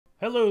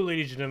Hello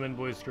ladies and gentlemen,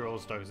 boys,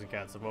 girls, dogs and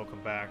cats, and welcome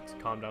back to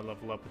Calm Down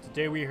Level Up. And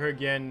today we're here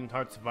again in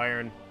Hearts of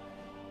Iron,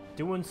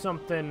 doing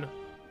something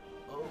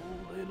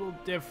a little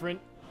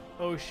different.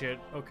 Oh shit,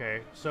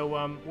 okay. So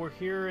we're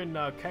here in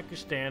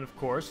Kekistan, of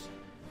course,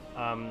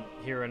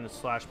 here in the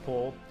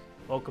 /poll.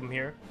 Welcome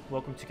here,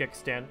 welcome to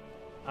Kekistan.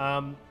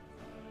 I'm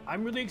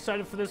really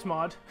excited for this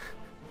mod.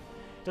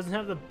 Doesn't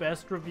have the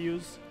best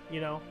reviews,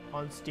 you know,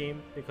 on Steam,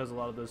 because a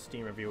lot of those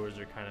Steam reviewers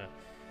are kind of,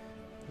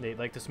 they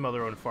like to smell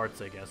their own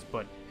farts, I guess.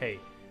 But hey,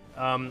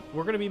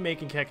 we're gonna be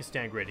making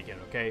Kekistan great again,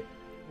 okay?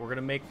 We're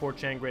gonna make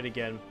 4chan great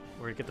again.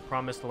 We're gonna get the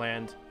promised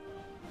land.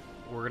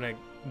 We're gonna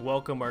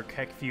welcome our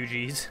Kek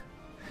fugees.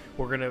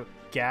 We're gonna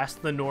gas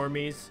the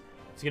normies.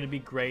 It's gonna be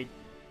great.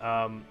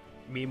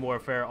 Meme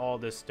warfare, all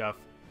this stuff.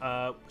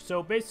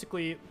 So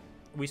basically,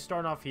 we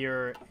start off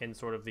here in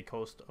sort of the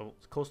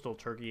coastal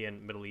Turkey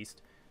and Middle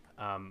East.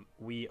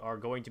 We are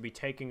going to be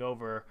taking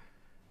over,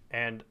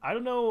 and I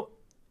don't know.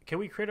 Can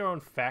we create our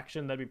own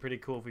faction? That'd be pretty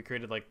cool if we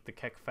created like the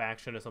Kek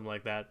faction or something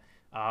like that.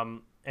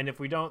 And if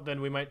we don't, then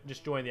we might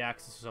just join the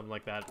Axis or something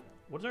like that.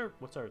 What's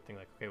our thing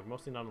like? Okay, we're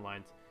mostly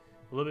non-aligned,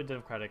 a little bit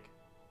democratic,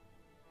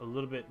 a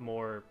little bit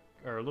more,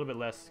 or a little bit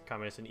less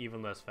communist, and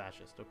even less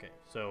fascist. Okay,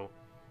 so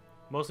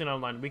mostly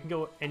non-aligned. We can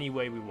go any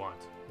way we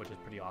want, which is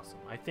pretty awesome.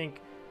 I think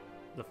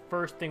the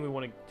first thing we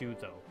want to do,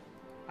 though,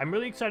 I'm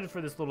really excited for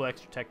this little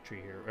extra tech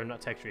tree here, or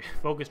not tech tree,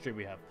 focus tree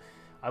we have.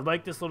 I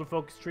like this little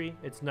focus tree.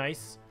 It's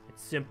nice.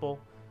 It's simple.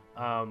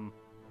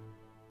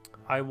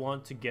 I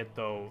want to get,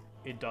 though,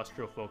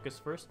 industrial focus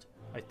first,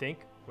 I think.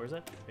 Where's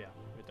that? Yeah,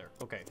 right there.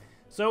 Okay.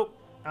 So,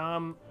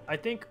 I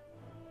think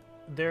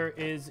there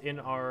is in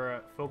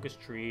our focus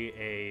tree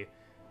a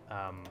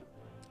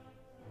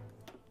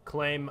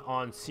claim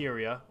on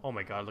Syria. Oh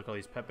my god, look at all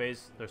these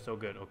Pepes. They're so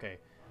good. Okay.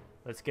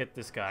 Let's get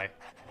this guy.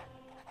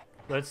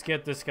 Let's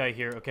get this guy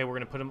here. Okay, we're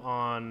going to put him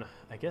on,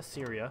 I guess,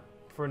 Syria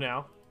for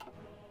now.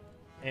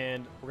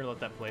 And we're going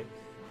to let that play.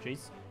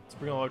 Jeez. Let's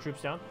bring all our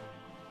troops down.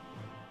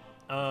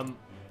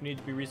 We need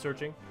to be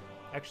researching.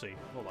 Actually,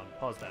 hold on,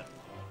 pause that.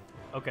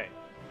 Okay.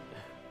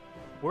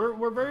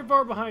 We're very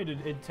far behind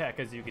in tech,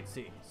 as you can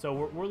see. So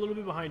we're a little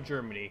bit behind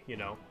Germany, you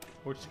know.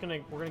 We're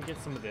gonna get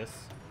some of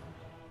this.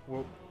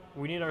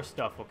 We need our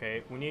stuff,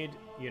 okay? We need,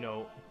 you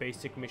know,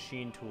 basic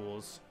machine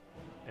tools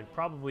and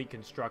probably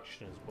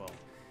construction as well.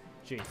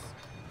 Jeez.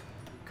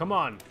 Come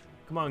on,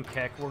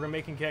 Kek. We're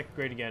making Kek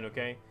great again,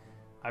 okay?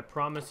 I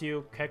promise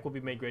you, Kek will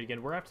be made great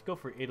again. We're gonna have to go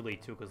for Italy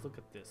too, because look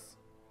at this.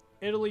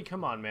 Italy,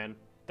 come on, man.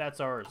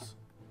 That's ours.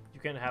 You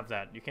can't have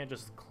that. You can't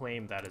just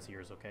claim that as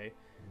yours, okay?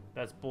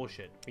 That's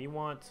bullshit. We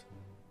want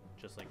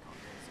just like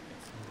confidence, I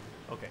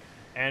guess. Okay.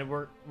 And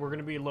we're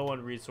gonna be low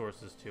on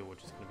resources too,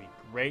 which is gonna be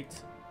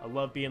great. I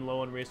love being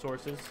low on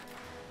resources.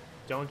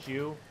 Don't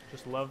you?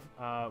 Just love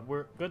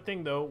good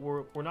thing though,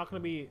 we're not gonna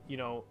be, you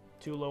know,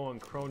 too low on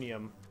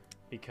chromium,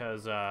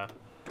 because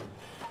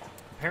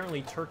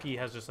apparently Turkey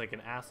has just like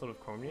an assload of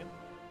chromium.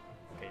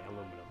 Okay,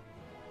 aluminum.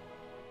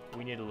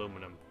 We need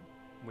aluminum.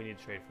 We need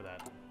to trade for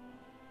that.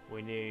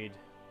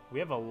 We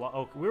have a lot.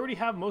 Oh, we already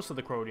have most of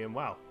the chromium.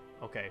 Wow.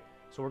 Okay,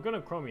 so we're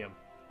gonna chromium,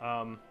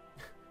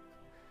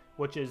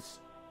 which is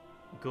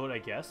good, I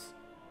guess.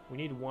 We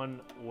need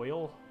 1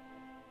 oil.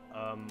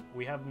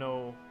 We have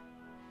no.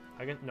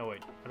 I guess no.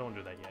 Wait, I don't want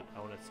to do that yet. I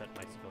want to set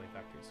my civilian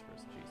factories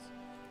first. Jeez.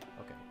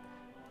 Okay.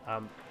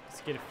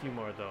 Let's get a few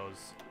more of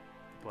those,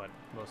 but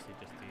mostly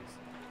just these.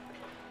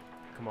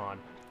 Come on.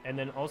 And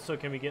then also,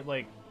 can we get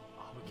like?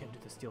 Oh, we can't do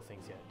the steel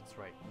things yet. That's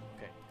right.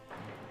 Okay.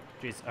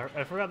 Jeez,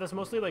 I forgot that's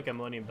mostly like a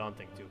Millennium Dawn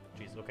thing too.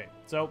 Jeez, okay.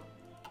 So,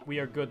 we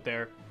are good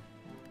there.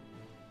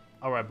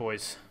 Alright,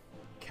 boys.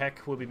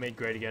 Kek will be made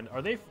great again.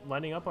 Are they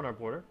lining up on our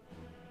border?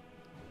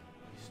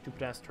 You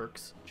stupid ass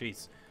Turks.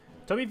 Jeez.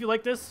 Tell me if you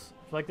like this.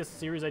 If you like this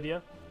series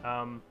idea.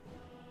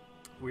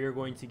 We are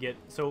going to get...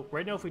 So,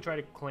 right now if we try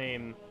to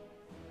claim...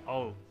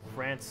 Oh,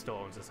 France still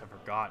owns this. I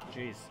forgot.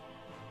 Jeez.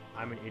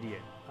 I'm an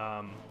idiot.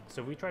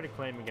 So if we try to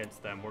claim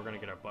against them, we're going to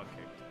get our butt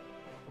kicked.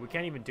 We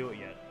can't even do it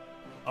yet.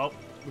 Oh,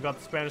 we got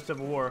the Spanish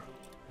Civil War.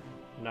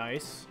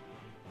 Nice.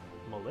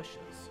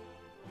 Militias.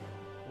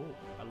 Ooh,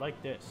 I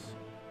like this.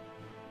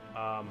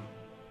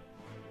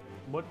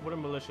 What are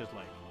militias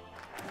like?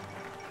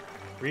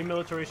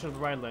 Remilitarization of the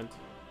Rhineland.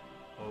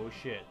 Oh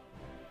shit.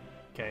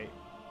 Okay.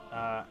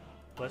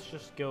 Let's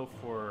just go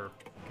for...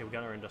 Okay, we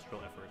got our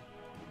industrial effort.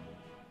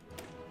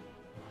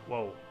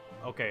 Whoa.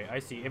 Okay, I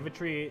see.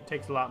 Infantry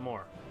takes a lot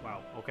more.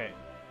 Wow, okay.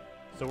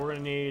 So we're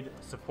gonna need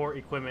support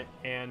equipment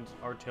and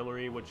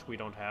artillery, which we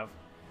don't have.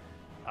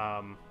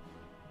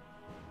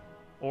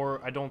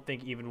 Or I don't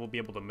think even we'll be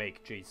able to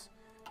make. Jeez.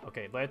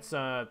 Okay, let's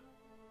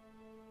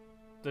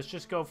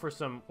just go for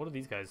some... What are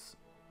these guys?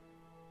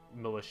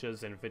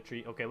 Militias and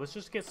infantry. Okay, let's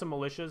just get some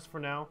militias for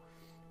now.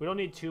 We don't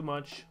need too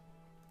much.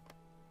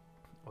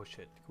 Oh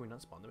shit, can we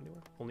not spawn them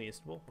anywhere? Only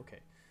Istanbul? Okay,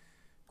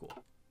 cool.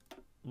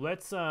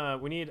 Let's,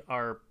 we need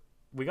our...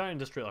 We got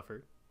industrial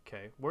effort.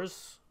 Okay,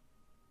 where's...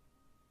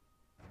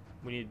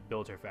 We need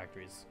military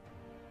factories.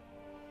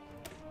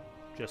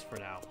 Just for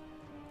now.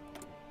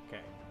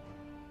 Okay.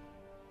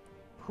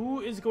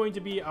 Who is going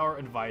to be our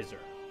advisor?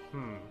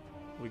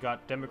 We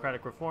got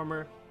democratic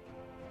reformer.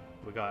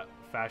 We got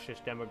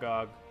fascist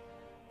demagogue.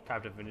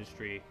 Captive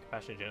industry.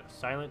 Compassionate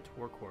silent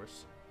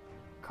workhorse.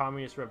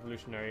 Communist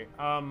revolutionary.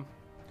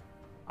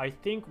 I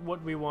think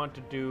what we want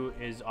to do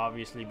is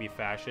obviously be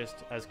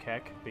fascist as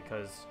Kek,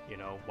 because, you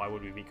know, why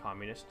would we be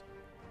communist?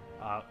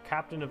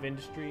 Captain of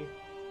industry.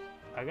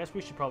 I guess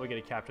we should probably get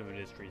a captain of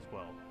industry as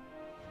well.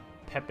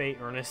 Pepe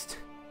Ernest.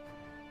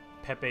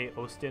 Pepe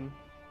Ostin.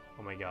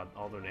 Oh my god,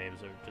 all their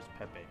names are just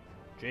Pepe.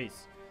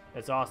 Jace.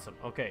 That's awesome.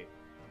 Okay.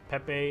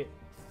 Pepe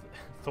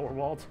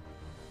Thorwald.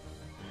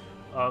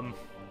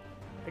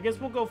 I guess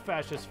we'll go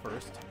fascist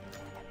first.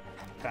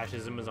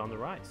 Fascism is on the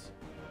rise.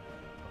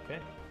 Okay.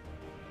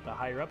 The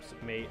higher-ups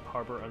may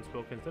harbor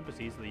unspoken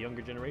sympathies. The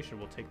younger generation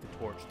will take the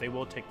torch. They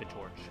will take the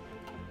torch.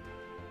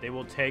 They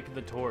will take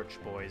the torch,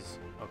 boys.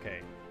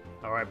 Okay.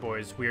 Alright,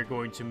 boys. We are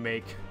going to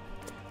make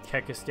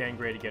Kekistan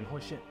great again.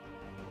 Holy shit.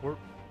 We're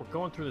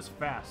going through this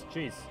fast.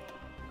 Jeez.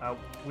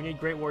 We need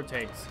great war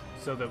tanks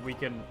so that we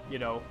can, you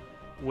know,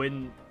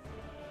 win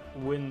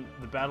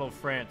the Battle of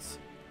France.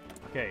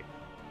 Okay.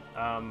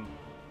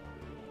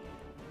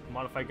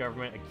 Modify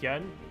government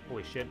again.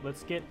 Holy shit.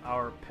 Let's get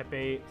our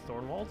Pepe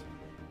Thornwald.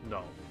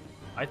 No.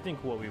 I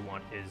think what we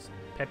want is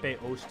Pepe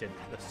Ostin,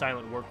 the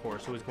silent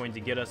workhorse, who is going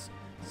to get us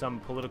some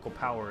political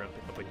power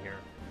up in here.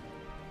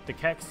 The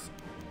Keks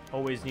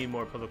always need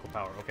more political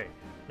power. Okay.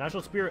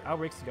 National spirit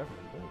outranks the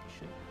government. Holy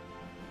shit.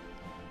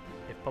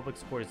 If public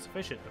support is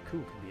sufficient, a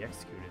coup can be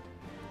executed.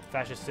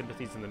 Fascist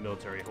sympathies in the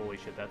military. Holy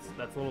shit, that's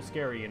a little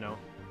scary, you know.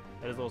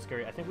 That is a little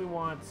scary. I think we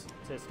want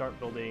to start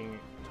building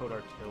towed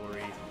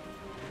artillery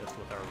just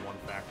with our one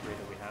factory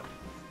that we have.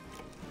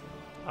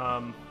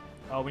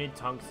 Oh, we need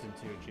tungsten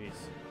too, jeez.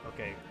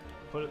 Okay,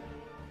 put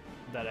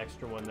that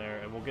extra one there,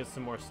 and we'll get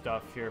some more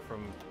stuff here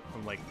from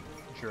like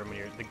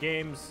Germany. The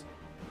games,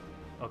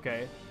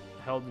 okay,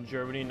 held in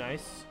Germany,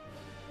 nice.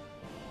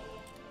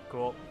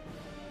 Cool.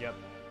 Yep.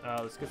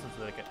 Let's get some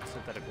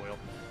synthetic oil.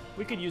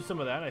 We could use some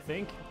of that, I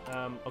think.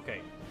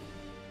 Okay.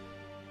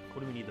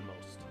 What do we need the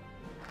most?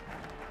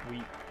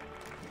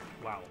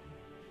 Wow.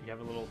 You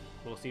have a little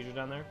seizure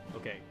down there?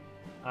 Okay.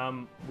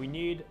 We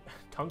need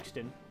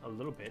tungsten a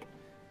little bit.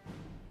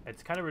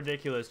 It's kind of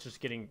ridiculous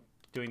just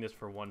doing this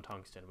for one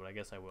tungsten, but I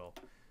guess I will.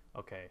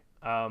 Okay.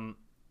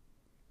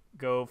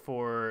 Go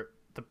for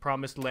the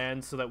promised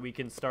land so that we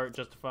can start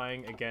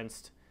justifying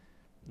against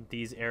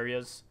these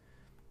areas.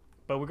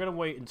 But we're gonna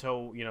wait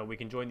until, you know, we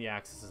can join the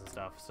Axis and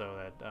stuff, so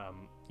that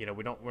you know,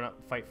 we're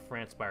not fight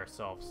France by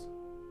ourselves.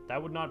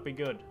 That would not be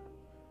good.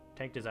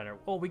 Tank designer.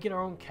 Oh, we get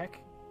our own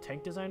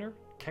tank designer.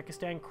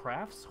 Kekistan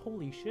crafts.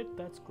 Holy shit,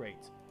 that's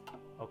great.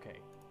 Okay,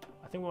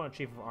 I think we want a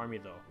chief of army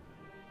though.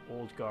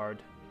 Old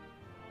guard.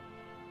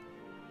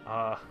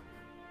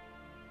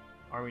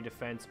 Army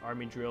defense,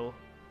 army drill,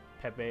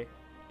 Pepe.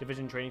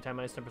 Division training time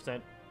minus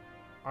 10%.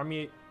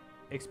 Army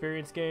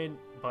experience gain,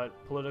 but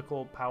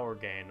political power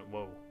gain.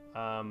 Whoa.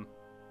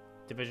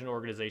 Division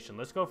organization.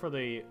 Let's go for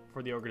the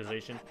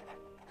organization.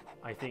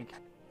 I think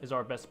is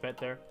our best bet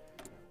there.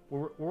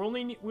 We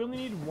only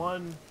need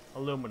one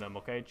aluminum.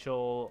 Okay,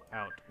 chill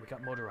out. We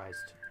got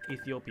motorized.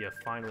 Ethiopia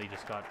finally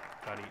just got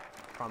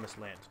promised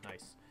land.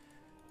 Nice.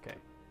 Okay.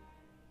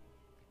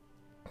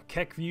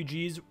 Kek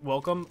refugees,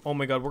 welcome. Oh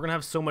my god, we're gonna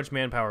have so much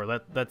manpower.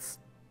 That's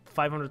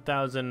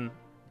 500,000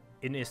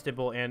 in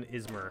Istanbul and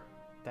Izmir.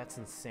 That's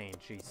insane.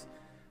 Jeez.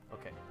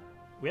 Okay.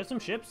 We have some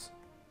ships.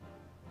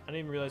 I didn't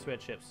even realize we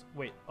had ships.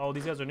 Wait. Oh,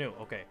 these guys are new.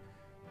 Okay.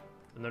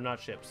 And they're not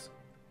ships.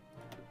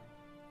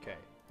 Okay.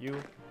 You.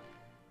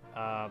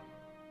 Aren't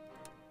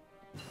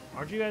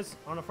you guys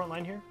on the front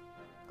line here?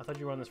 I thought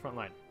you were on this front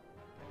line.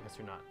 I guess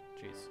you're not.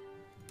 Jeez.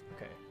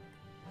 Okay.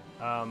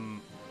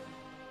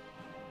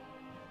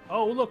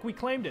 Oh, look, we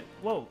claimed it.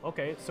 Whoa,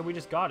 okay, so we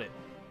just got it.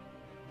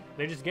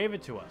 They just gave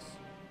it to us.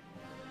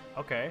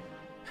 Okay.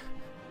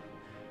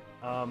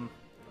 I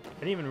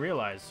didn't even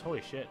realize.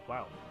 Holy shit,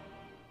 wow.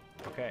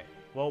 Okay.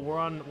 Well, we're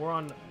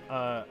on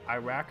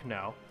Iraq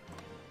now.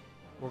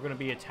 We're gonna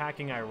be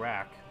attacking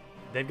Iraq.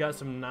 They've got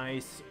some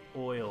nice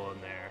oil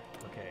in there.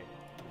 Okay.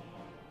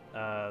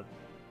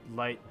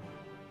 Light.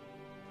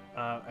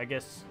 I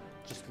guess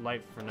just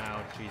light for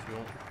now. Jeez, we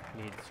won't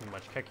need too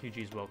much.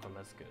 Kekuji's welcome.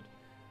 That's good.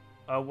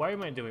 Why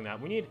am I doing that?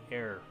 We need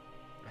air,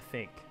 I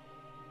think.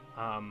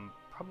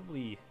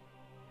 Probably.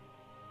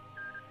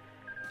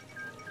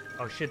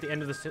 Oh shit! The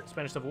end of the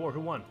Spanish Civil War. Who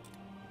won?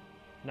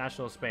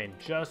 National Spain,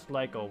 just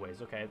like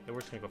always. Okay, then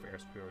we're just gonna go for air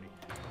superiority.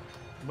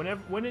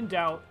 When in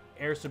doubt,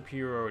 air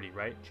superiority,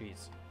 right?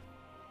 Jeez.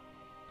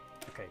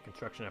 Okay,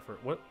 construction effort.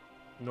 What?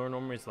 No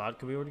normies allowed.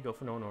 Can we already go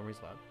for no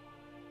normies allowed?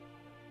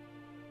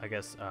 I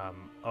guess.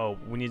 Oh,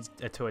 we need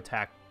to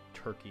attack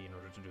Turkey in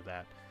order to do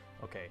that.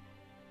 Okay.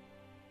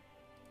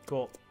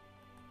 Cool.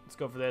 Let's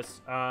go for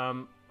this.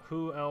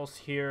 Who else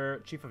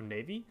here? Chief of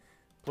Navy,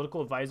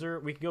 political advisor.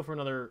 We could go for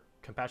another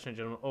compassionate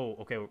gentleman. Oh,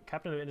 okay.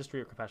 Captain of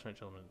industry or compassionate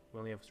gentleman. We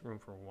only have room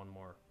for one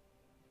more.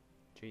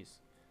 Jeez.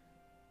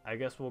 I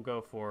guess we'll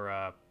go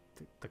for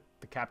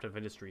the captain of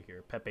industry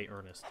here, Pepe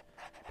Ernest.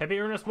 Pepe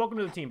Ernest, welcome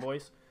to the team,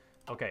 boys.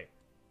 Okay.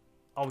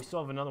 Oh, we still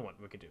have another one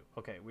we could do.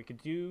 Okay, we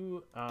could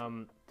do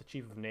the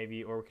Chief of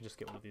Navy, or we could just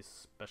get one of these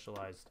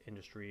specialized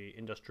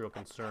industrial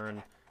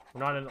concern.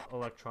 We're not in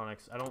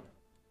electronics.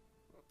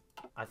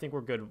 I think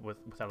we're good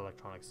without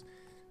electronics.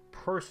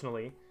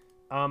 Personally.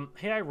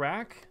 Hey,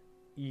 Iraq?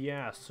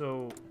 Yeah,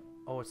 so...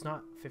 Oh, it's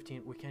not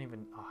 15. We can't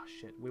even... Oh,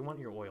 shit. We want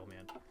your oil,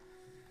 man.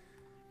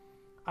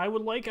 I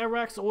would like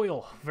Iraq's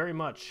oil very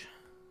much.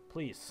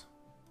 Please.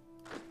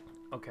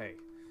 Okay.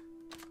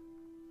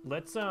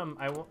 Let's,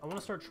 I want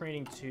to start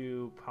training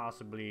to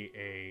possibly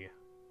a...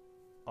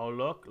 Oh,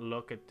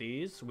 look at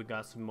these. We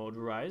got some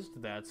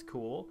motorized. That's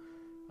cool.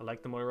 I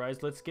like the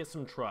motorized. Let's get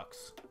some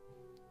trucks.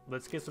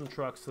 Let's get some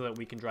trucks so that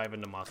we can drive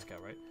into Moscow,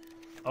 right?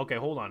 Okay,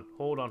 hold on.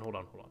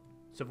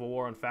 Civil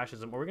war on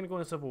fascism. Are we going to go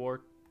into civil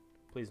war?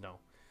 Please no.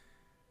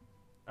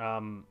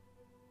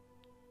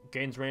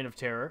 Gains reign of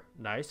terror.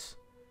 Nice.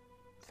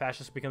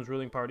 Fascist becomes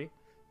ruling party.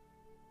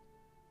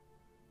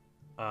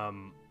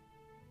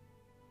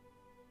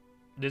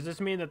 Does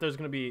this mean that there's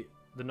going to be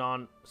the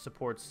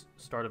non-supports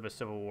start of a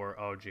civil war?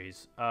 Oh,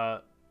 jeez.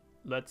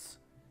 Let's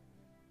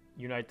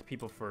unite the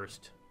people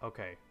first.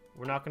 Okay.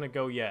 We're not going to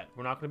go yet.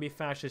 We're not going to be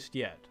fascist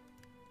yet.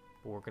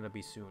 But we're going to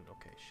be soon.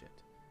 Okay, shit.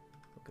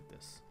 Look at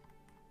this.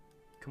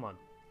 Come on.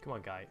 Come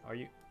on, guy. Are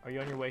you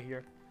on your way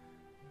here?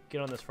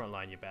 Get on this front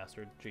line, you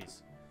bastard.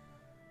 Jeez.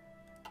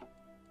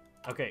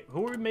 Okay,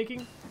 who are we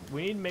making?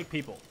 We need to make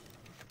people.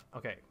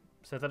 Okay.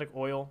 Synthetic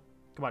oil.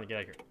 Come on, get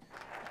out of here.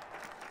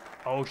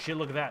 Oh shit,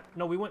 look at that.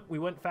 No, we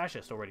went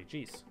fascist already.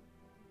 Jeez.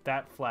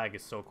 That flag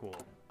is so cool.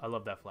 I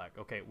love that flag.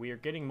 Okay, we are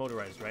getting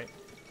motorized, right?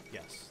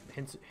 Yes.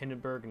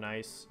 Hindenburg,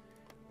 nice.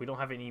 We don't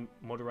have any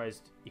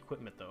motorized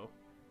equipment though.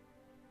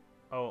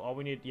 Oh, all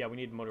we need, yeah, we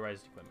need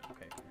motorized equipment.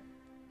 Okay.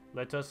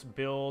 Let us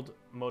build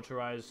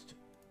motorized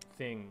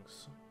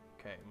things.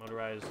 Okay,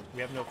 motorized.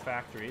 We have no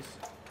factories.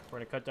 We're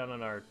gonna cut down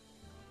on our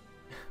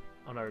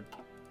on our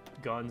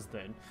guns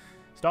then.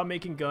 Stop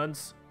making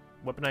guns.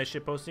 Weaponized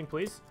shipposting,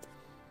 please.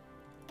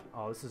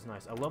 Oh, this is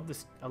nice. I love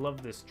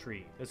this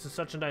tree. This is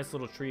such a nice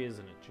little tree,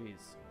 isn't it?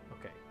 Jeez.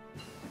 Okay.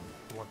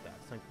 I want that.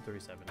 It's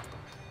 1937.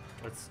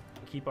 Let's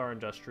keep our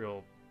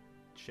industrial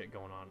shit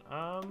going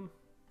on.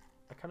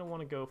 I kind of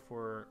want to go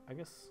for, I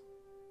guess,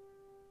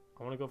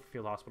 I want to go for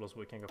field hospitals, but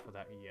we can't go for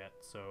that yet.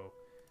 So,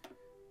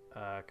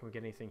 can we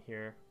get anything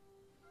here?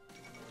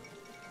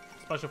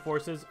 Special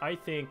forces. I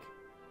think.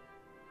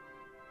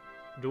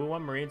 Do we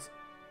want Marines?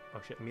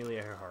 Oh shit,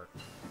 Amelia Earhart.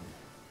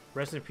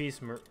 Rest in peace,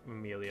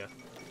 Amelia.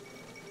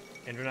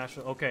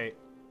 International. Okay,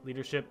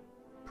 leadership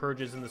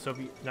purges in the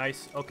Soviet.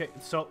 Nice. Okay,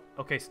 so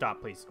okay,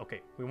 stop, please.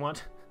 Okay, we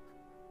want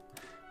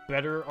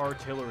better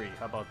artillery.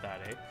 How about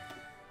that, eh?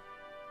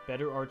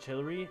 Better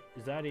artillery?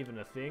 Is that even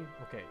a thing?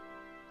 Okay.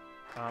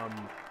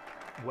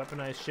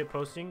 Weaponized ship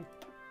posting.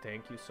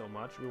 Thank you so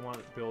much. We want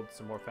to build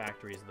some more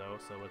factories though,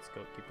 so let's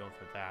go keep going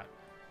for that.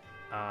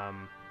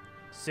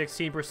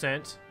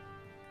 16%.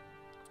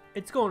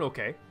 It's going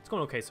okay. It's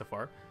going okay so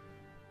far.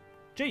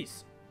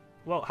 Jeez.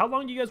 Well, how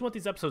long do you guys want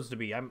these episodes to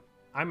be?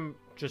 I'm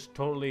just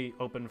totally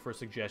open for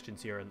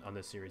suggestions here on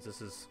this series.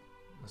 This is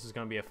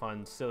going to be a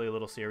fun, silly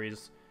little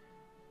series.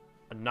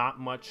 Not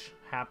much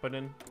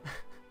happening.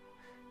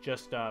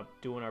 Just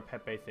doing our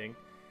Pepe thing.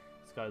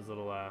 He's got his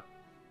little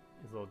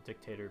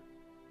dictator,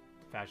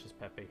 fascist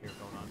Pepe here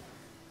going on.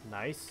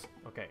 Nice.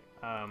 Okay.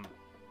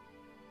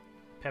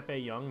 Pepe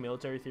Young,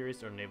 military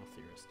theorist or naval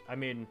theorist? I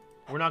mean,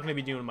 we're not going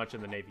to be doing much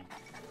in the Navy.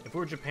 If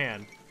we're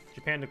Japan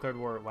declared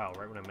war. Wow,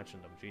 right when I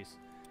mentioned them. Jeez.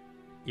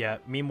 Yeah,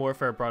 meme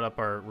warfare brought up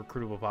our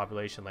recruitable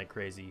population like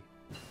crazy.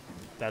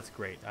 That's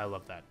great. I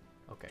love that.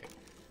 Okay.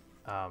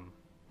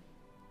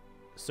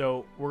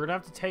 So we're gonna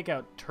have to take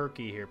out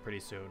Turkey here pretty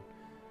soon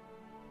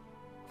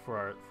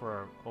for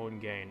our own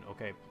gain.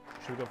 Okay,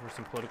 should we go for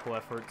some political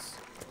efforts?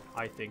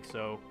 I think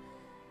so.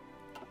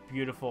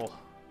 Beautiful.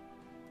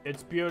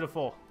 It's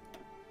beautiful.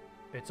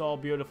 It's all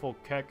beautiful.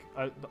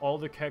 All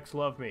the Keks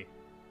love me.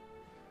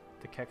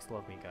 The Keks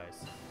love me,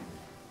 guys.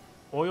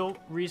 Oil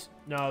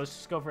no, let's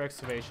just go for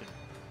excavation.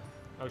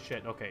 Oh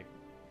shit, okay.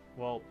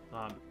 Well,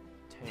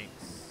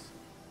 tanks.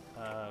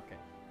 Okay.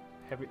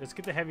 Let's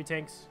get the heavy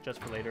tanks just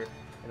for later,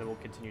 and then we'll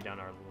continue down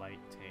our light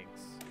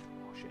tanks.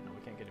 Oh shit, no, we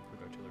can't get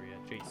improved artillery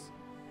yet. Jeez.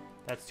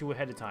 That's 2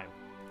 ahead of time.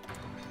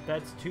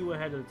 That's 2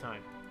 ahead of the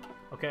time.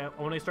 Okay,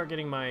 when I start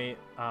getting my,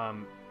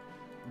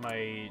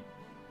 my...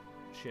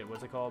 Shit,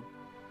 what's it called?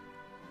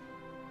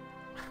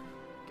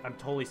 I'm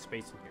totally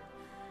spacing here.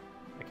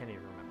 I can't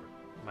even remember.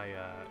 My,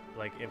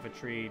 like,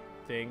 infantry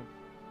thingy.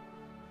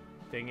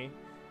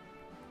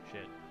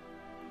 Shit.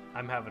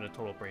 I'm having a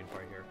total brain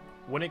fart here.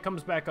 When it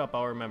comes back up,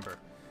 I'll remember.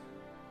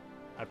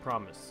 I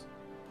promise.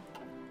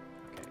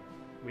 Okay.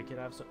 We can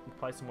have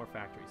apply some more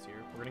factories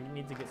here. We're gonna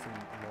need to get some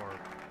more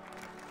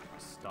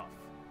stuff.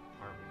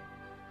 Army.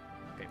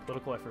 Okay,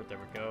 political effort, there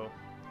we go.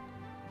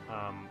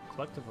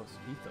 Collective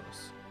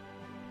ethos.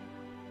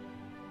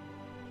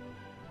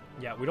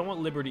 Yeah, we don't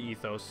want liberty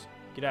ethos.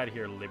 Get out of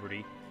here,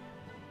 liberty.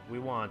 We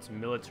want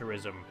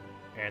militarism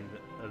and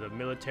the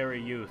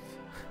military youth.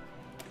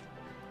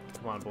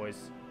 Come on,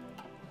 boys.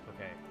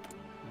 Okay.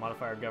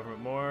 Modify our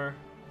government more.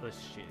 Let's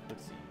see.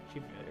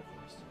 Chief of Air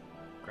Force.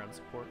 Ground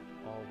support,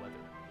 all weather.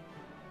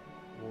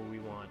 Or we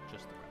want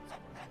just the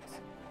ground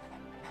support.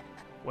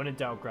 When in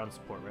doubt, ground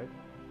support, right?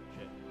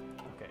 Shit.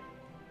 Okay.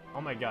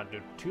 Oh my god,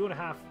 dude.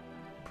 2.5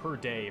 per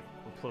day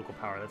with political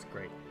power. That's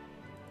great.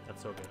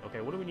 That's so good.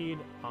 Okay, what do we need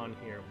on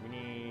here? We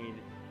need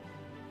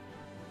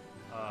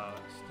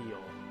steel.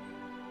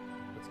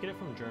 Let's get it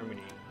from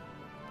Germany.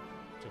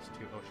 Just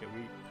to oh shit,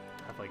 we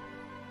have like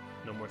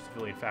no more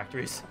civilian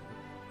factories.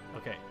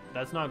 Okay,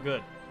 that's not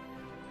good.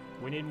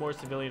 We need more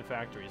civilian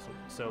factories.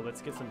 So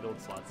let's get some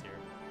build slots here.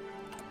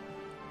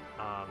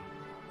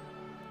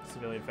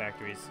 Civilian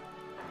factories.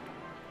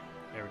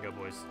 There we go,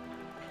 boys.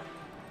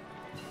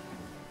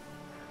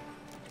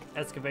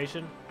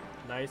 Excavation,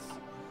 nice.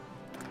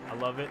 I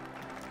love it.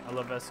 I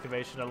love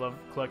excavation. I love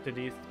collective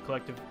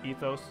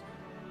ethos.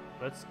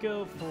 Let's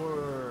go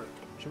for.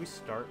 Should we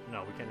start?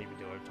 No, we can't even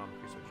do atomic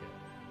research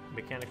yet.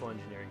 Mechanical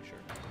engineering, sure.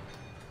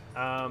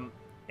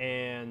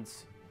 And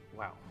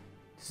wow,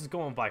 this is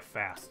going by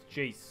fast.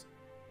 Jeez.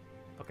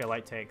 Okay,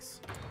 light tanks.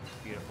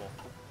 Beautiful.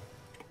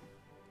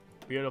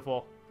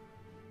 Beautiful.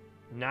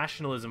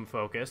 Nationalism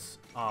focus.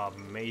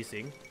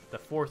 Amazing. The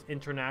 4th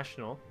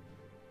International.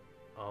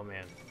 Oh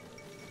man.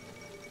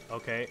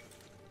 Okay.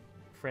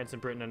 France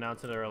and Britain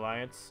announcing their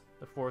alliance.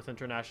 The 4th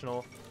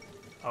International.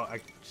 Oh, I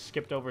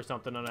skipped over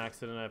something on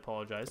accident. I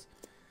apologize.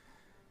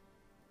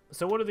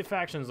 So what do the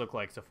factions look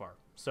like so far?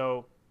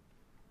 So,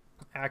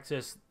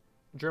 Axis.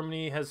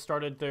 Germany has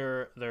started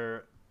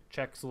their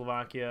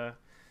Czechoslovakia,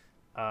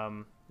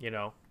 you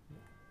know,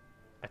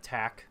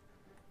 attack.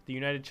 The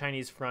United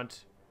Chinese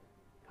Front.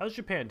 How's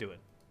Japan doing?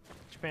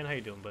 Japan, how you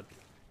doing, bud?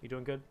 You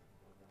doing good?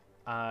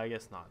 I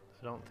guess not.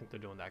 I don't think they're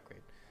doing that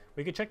great.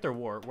 We can check their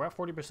war. We're at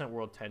 40%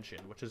 world tension,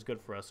 which is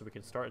good for us, so we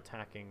can start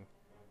attacking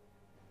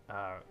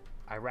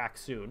Iraq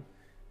soon.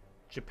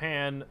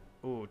 Japan,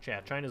 ooh,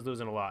 yeah, China's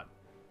losing a lot.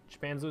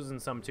 Japan's losing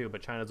some too,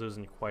 but China's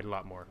losing quite a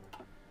lot more,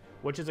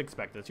 which is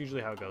expected. That's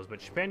usually how it goes, but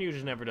Japan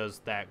usually never does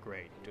that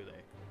great, do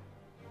they?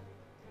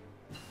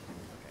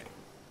 Okay.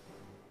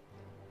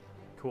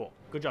 Cool.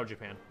 Good job,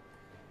 Japan.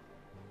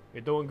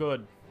 You're doing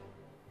good.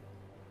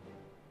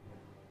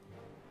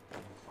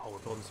 Oh, we're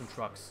building some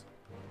trucks.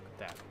 Look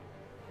at that.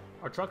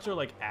 Our trucks are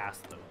like ass,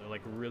 though. They're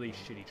like really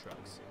shitty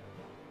trucks.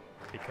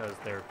 Because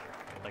they're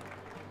like,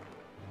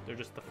 they're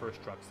just the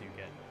first trucks you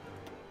get.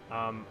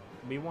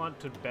 We want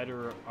to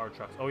better our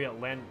trucks. Oh yeah,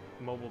 land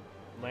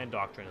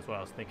doctrine is what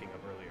I was thinking of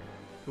earlier.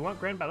 We want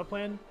Grand Battle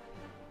Plan.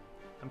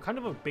 I'm kind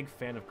of a big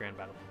fan of Grand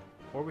Battle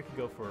Plan. Or we could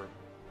go for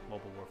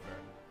mobile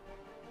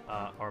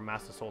warfare. Or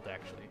mass assault,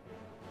 actually.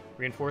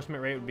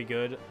 Reinforcement rate would be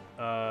good.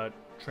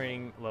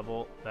 Training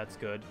level, that's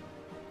good.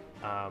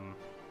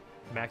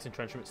 Max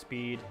entrenchment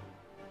speed.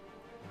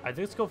 I think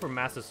let's go for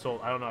mass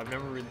assault. I don't know. I've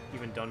never really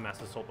even done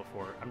mass assault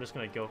before. I'm just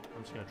gonna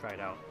try it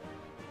out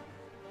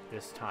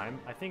this time.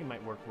 I think it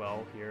might work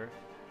well here.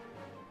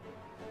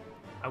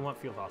 I want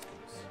field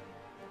hospitals.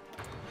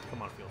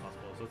 Come on, field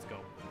hospitals. Let's go.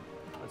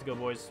 Let's go,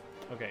 boys.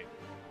 Okay.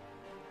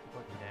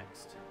 What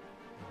next?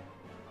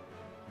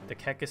 The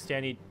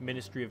Kekistani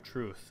Ministry of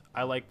Truth.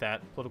 I like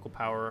that. Political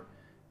power.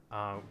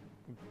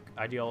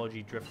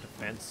 Ideology drift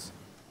defense.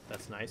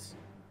 That's nice.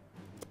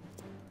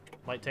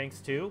 Light tanks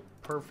too.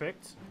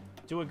 Perfect.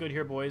 Doing good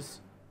here,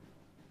 boys.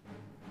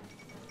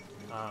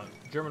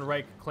 German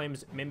Reich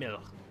claims Mimir.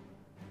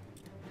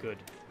 Good.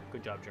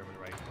 Good job, German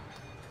Reich.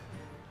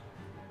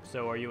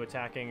 So, are you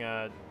attacking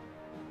the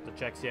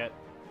Czechs yet?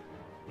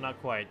 Not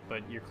quite,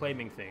 but you're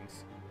claiming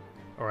things.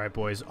 Alright,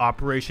 boys.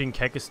 Operation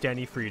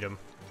Kekistani Freedom.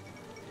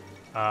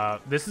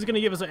 This is going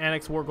to give us an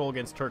annex war goal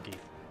against Turkey.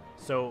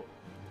 So,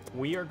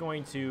 we are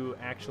going to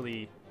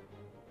actually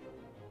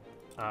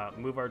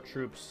move our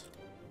troops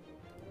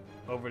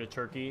over to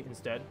Turkey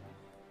instead.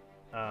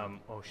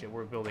 Oh shit,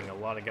 we're building a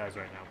lot of guys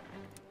right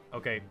now.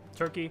 Okay,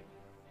 Turkey.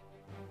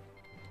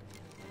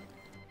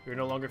 You're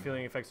no longer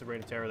feeling effects of Reign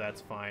of Terror, that's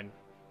fine.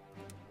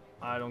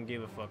 I don't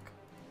give a fuck.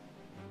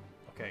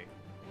 Okay.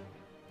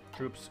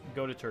 Troops,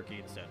 go to Turkey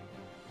instead.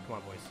 Come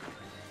on, boys.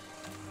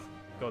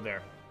 Go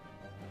there.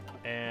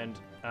 And,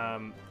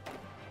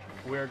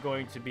 we're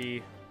going to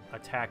be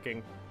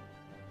attacking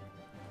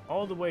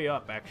all the way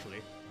up,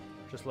 actually.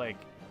 Just like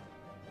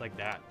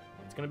that.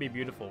 It's gonna be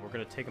beautiful. We're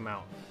gonna take them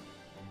out.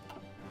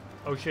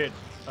 Oh shit.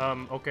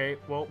 Okay.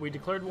 Well, we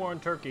declared war on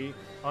Turkey.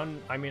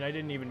 I mean, I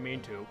didn't even mean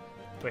to.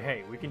 But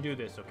hey, we can do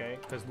this, okay?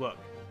 Because look,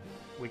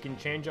 we can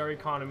change our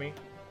economy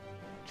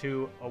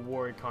to a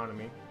war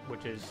economy,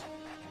 which is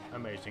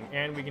amazing.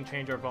 And we can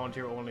change our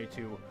volunteer only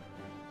to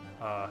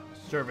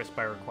service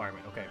by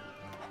requirement. Okay,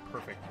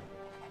 perfect.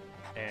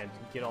 And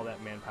get all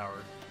that manpower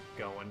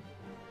going.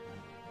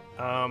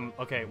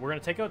 Okay, we're going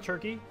to take out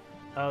Turkey.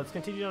 Let's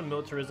continue on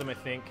militarism, I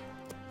think.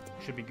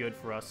 Should be good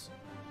for us.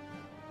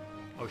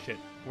 Oh shit,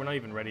 we're not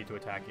even ready to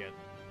attack yet.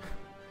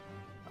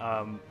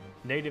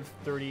 Native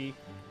 30...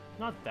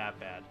 Not that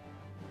bad.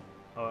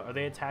 Are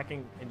they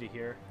attacking into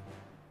here?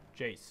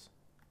 Jace.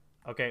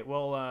 Okay,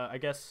 well, I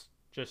guess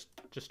just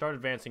start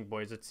advancing,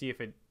 boys. Let's see if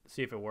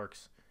it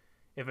works.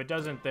 If it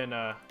doesn't, then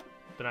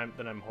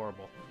I'm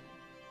horrible.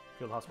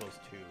 Field hospitals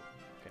 2.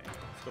 Okay,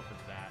 let's go for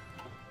that.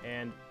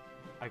 And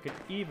I could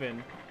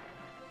even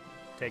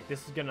take...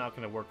 This is not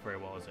going to work very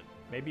well, is it?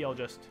 Maybe I'll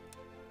just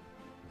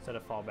set a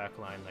fallback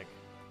line, like,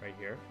 right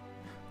here.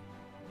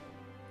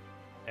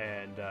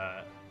 And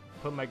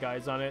put my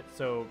guys on it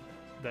so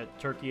that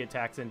Turkey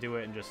attacks into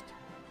it and just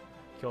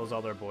kills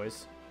all their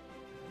boys.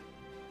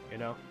 You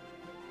know?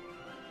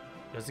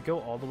 Does it go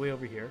all the way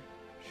over here?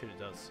 Shit, it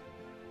does.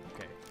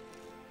 Okay.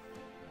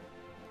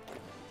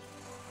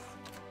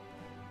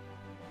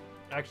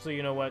 Actually,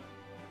 you know what?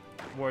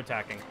 We're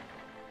attacking.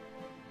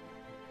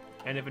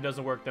 And if it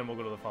doesn't work, then we'll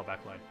go to the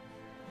fallback line.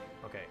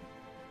 Okay.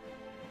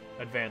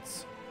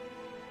 Advance.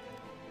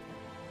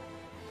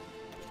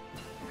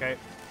 Okay.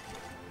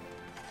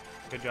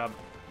 Good job.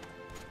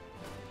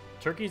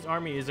 Turkey's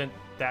army isn't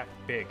that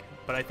big,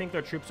 but I think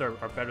their troops are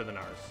better than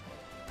ours.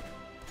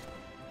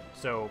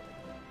 So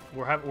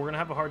we're gonna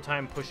have a hard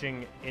time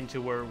pushing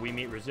into where we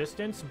meet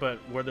resistance, but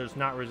where there's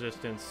not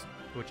resistance,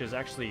 which is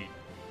actually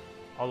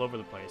all over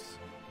the place,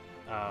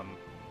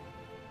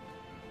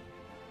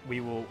 we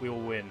will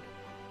win.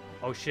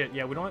 Oh shit!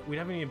 Yeah, we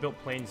haven't even built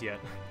planes yet.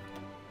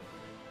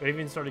 We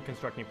haven't even started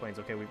constructing planes.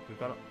 Okay, we've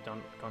gone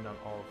down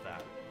all of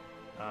that.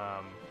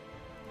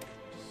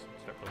 Just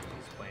start building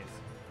these planes.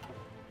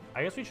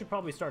 I guess we should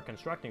probably start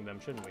constructing them,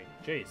 shouldn't we?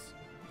 Jeez.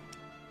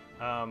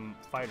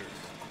 Fighters.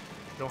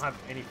 Don't have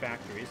any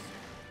factories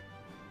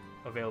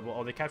available.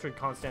 Oh, they captured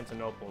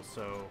Constantinople,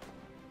 so...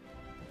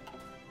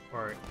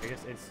 Or, I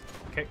guess it's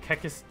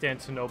Kekistan.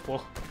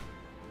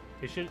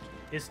 It should...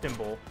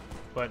 Istanbul,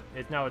 but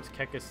now it's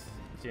Kekistan.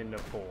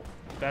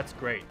 That's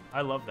great.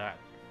 I love that.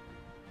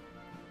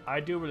 I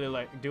do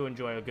really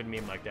enjoy a good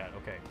meme like that.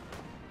 Okay.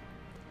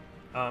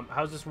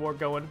 How's this war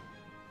going?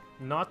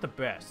 Not the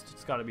best.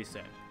 It's gotta be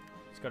said.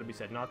 It's gotta be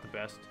said. Not the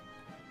best.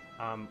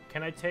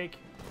 Can I take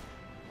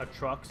a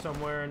truck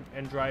somewhere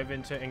and drive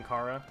into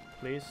Ankara,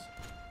 please?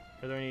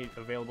 Are there any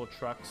available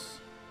trucks?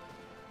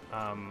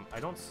 I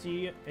don't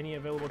see any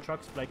available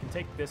trucks, but I can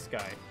take this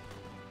guy.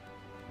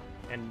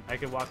 And I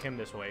can walk him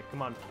this way.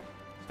 Come on.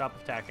 Stop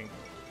attacking.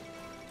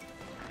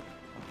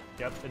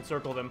 Yep,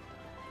 encircle them.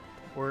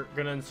 We're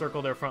gonna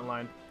encircle their front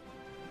line.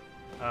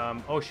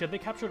 Oh shit, they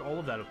captured all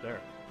of that up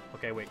there.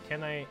 Okay, wait,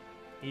 can I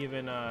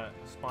even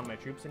spawn my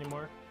troops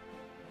anymore?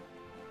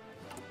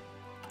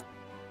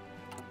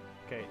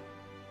 Okay,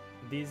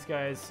 these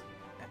guys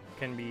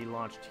can be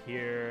launched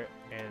here,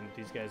 and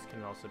these guys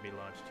can also be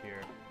launched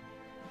here.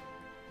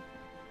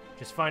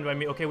 Just fine by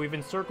me. Okay, we've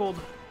encircled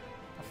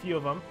a few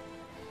of them.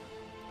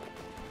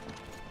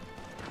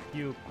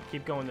 You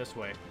keep going this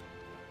way.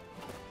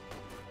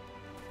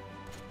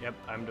 Yep,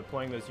 I'm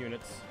deploying those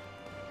units.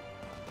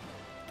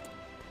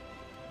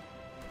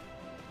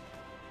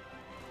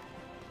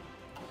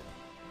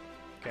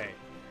 Okay,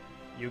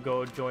 you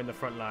go join the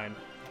front line.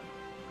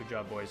 Good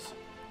job, boys.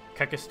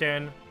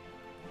 Kekistan,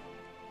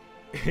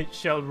 it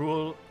shall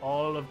rule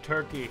all of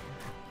Turkey.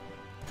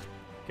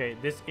 Okay,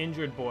 this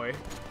injured boy,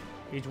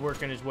 he's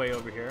working his way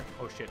over here.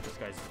 Oh shit, this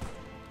guy's...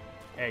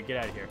 Hey, get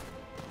out of here.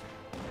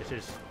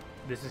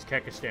 This is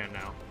Kekistan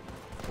now.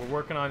 We're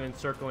working on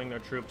encircling their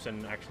troops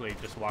and actually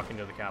just walking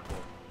to the capital.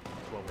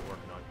 That's what we're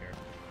working on here.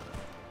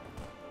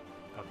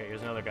 Okay,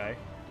 here's another guy.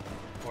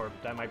 Or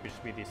that might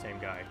just be the same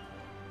guy.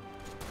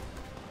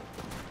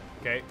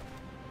 Okay.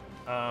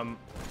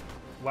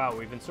 Wow,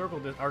 we've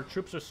encircled this. Our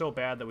troops are so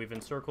bad that we've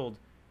encircled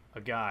a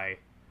guy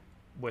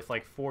with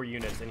like 4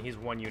 units, and he's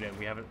 1 unit.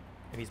 We haven't,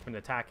 and he's been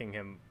attacking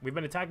him. We've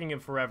been attacking him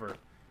forever.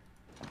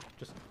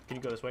 Just, can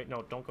you go this way?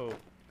 No, don't go.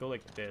 Go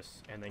like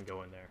this, and then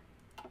go in there.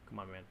 Come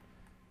on, man.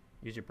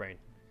 Use your brain.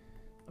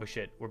 Oh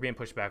shit, we're being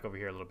pushed back over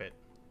here a little bit.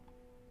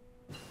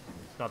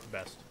 It's not the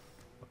best.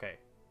 Okay.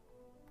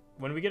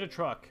 When we get a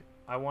truck,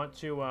 I want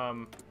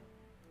to,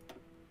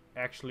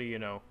 actually, you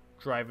know,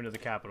 drive into the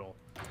capital.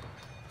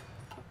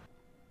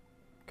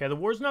 Okay, the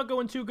war's not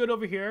going too good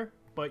over here,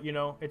 but, you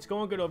know, it's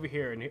going good over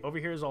here, and over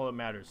here is all that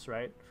matters,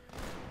 right?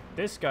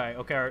 This guy,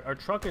 okay, our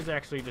truck is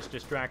actually just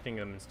distracting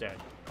them instead.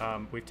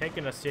 We've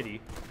taken a city.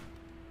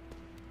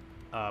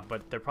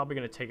 But they're probably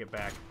going to take it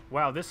back.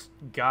 Wow, this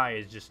guy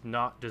is just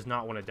does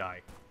not want to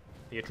die.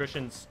 The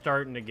attrition's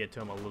starting to get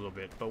to him a little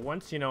bit. But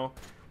once, you know,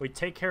 we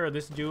take care of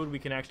this dude, we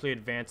can actually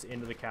advance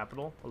into the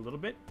capital a little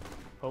bit.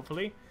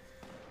 Hopefully.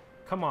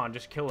 Come on,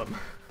 just kill him.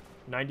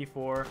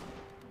 94.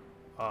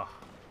 Ugh.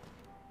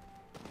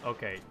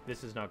 Okay,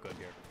 this is not good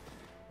here.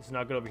 This is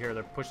not good over here.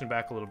 They're pushing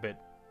back a little bit.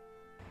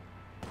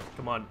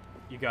 Come on,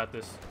 you got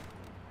this.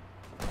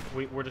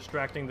 We're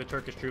distracting the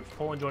Turkish troops.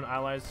 Poland joined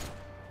allies.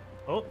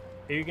 Oh.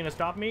 Are you gonna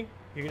stop me?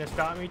 You're gonna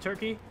stop me,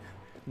 Turkey?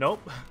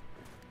 Nope.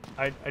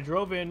 I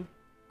drove in.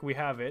 We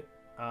have it.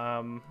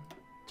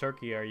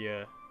 Turkey, are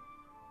you...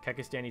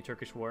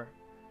 Kekistani-Turkish war?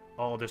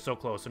 Oh, they're so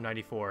close. They're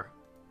 94.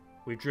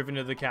 We've driven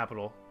to the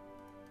capital.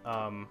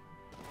 Yeah,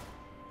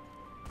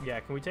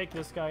 can we take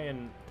this guy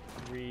and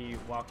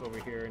walk over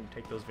here and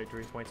take those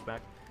victory points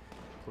back?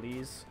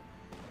 Please.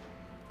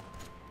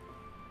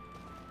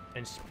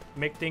 And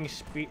make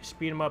things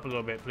speed them up a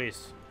little bit,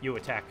 please. You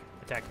attack.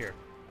 Attack here.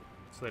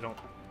 So they don't...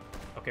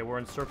 Okay, we're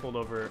encircled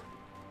over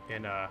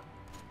in,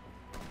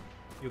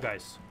 you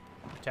guys.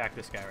 attack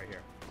this guy right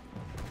here.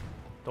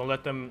 Don't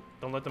let them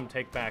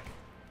take back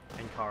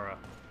Ankara.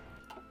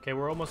 Okay,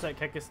 we're almost at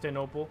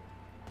Kekistan,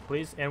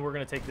 please, and we're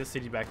gonna take this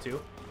city back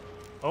too.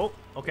 Oh,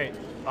 okay.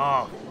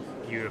 Ah,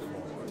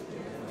 beautiful.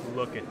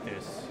 Look at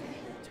this.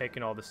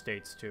 Taking all the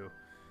states too.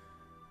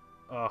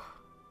 Ugh.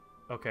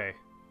 Okay.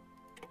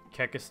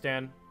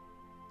 Kekistan,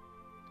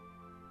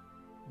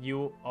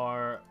 you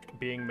are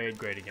being made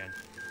great again.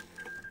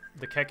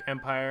 The Kek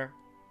Empire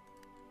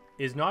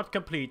is not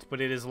complete,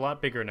 but it is a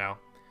lot bigger now.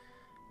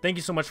 Thank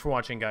you so much for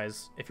watching,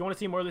 guys. If you want to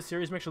see more of this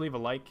series, make sure to leave a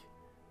like.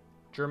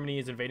 Germany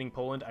is invading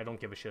Poland. I don't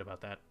give a shit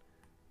about that.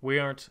 We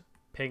aren't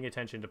paying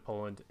attention to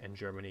Poland and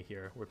Germany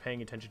here. We're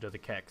paying attention to the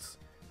Keks.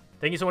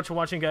 Thank you so much for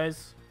watching,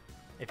 guys.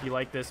 If you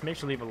like this, make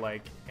sure to leave a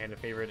like and a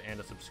favorite and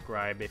a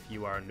subscribe if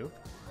you are new.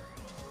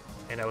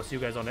 And I will see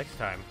you guys all next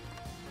time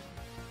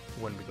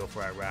when we go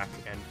for Iraq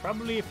and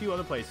probably a few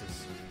other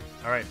places.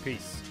 Alright,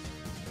 peace.